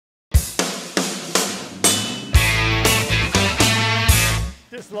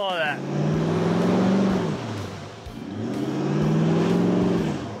Just like that.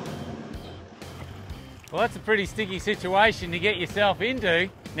 Well, that's a pretty sticky situation to get yourself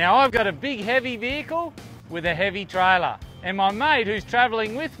into. Now, I've got a big heavy vehicle with a heavy trailer, and my mate who's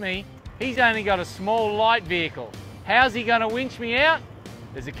traveling with me, he's only got a small light vehicle. How's he going to winch me out?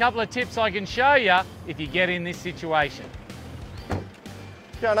 There's a couple of tips I can show you if you get in this situation.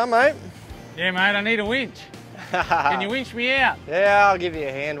 What's going on, mate? Yeah, mate, I need a winch. Can you winch me out? Yeah, I'll give you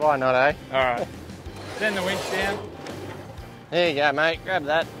a hand. Why not, eh? All right. Send the winch down. There you go, mate. Grab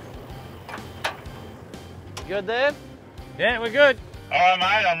that. You good there? Yeah, we're good. All right,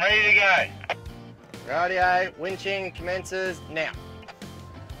 mate, I'm ready to go. Rightio, winching commences now.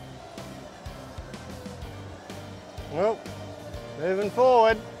 Well, moving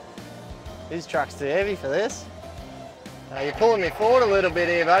forward. This truck's too heavy for this. You're pulling me forward a little bit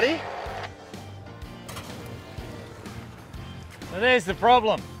here, buddy. So there's the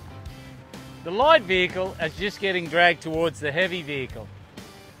problem. The light vehicle is just getting dragged towards the heavy vehicle.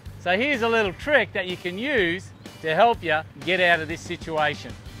 So here's a little trick that you can use to help you get out of this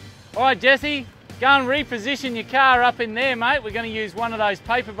situation. All right, Jesse, go and reposition your car up in there, mate. We're going to use one of those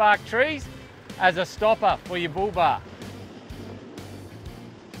paper bark trees as a stopper for your bull bar.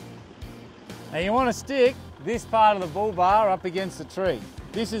 Now you want to stick this part of the bull bar up against the tree.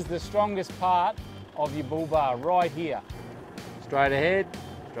 This is the strongest part of your bull bar right here. Straight ahead,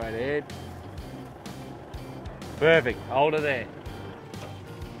 straight ahead. Perfect, hold her there.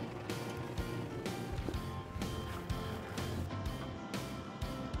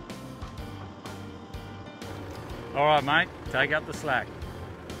 All right, mate, take up the slack.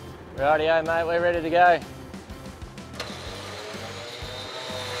 Rightio, mate, we're ready to go.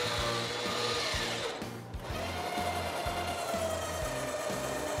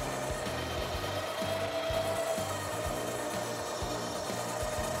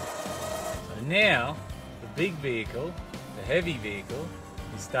 So now, the big vehicle, the heavy vehicle,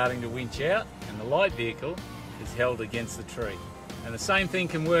 is starting to winch out, and the light vehicle is held against the tree. And the same thing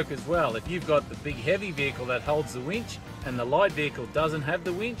can work as well. If you've got the big heavy vehicle that holds the winch and the light vehicle doesn't have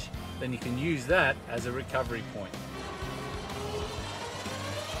the winch, then you can use that as a recovery point.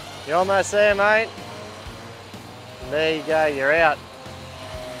 You're almost there, mate. And there you go, you're out.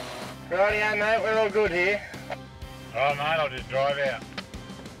 Rightio, mate, we're all good here. All right, mate, I'll just drive out.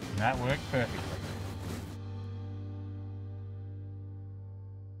 And that worked perfectly.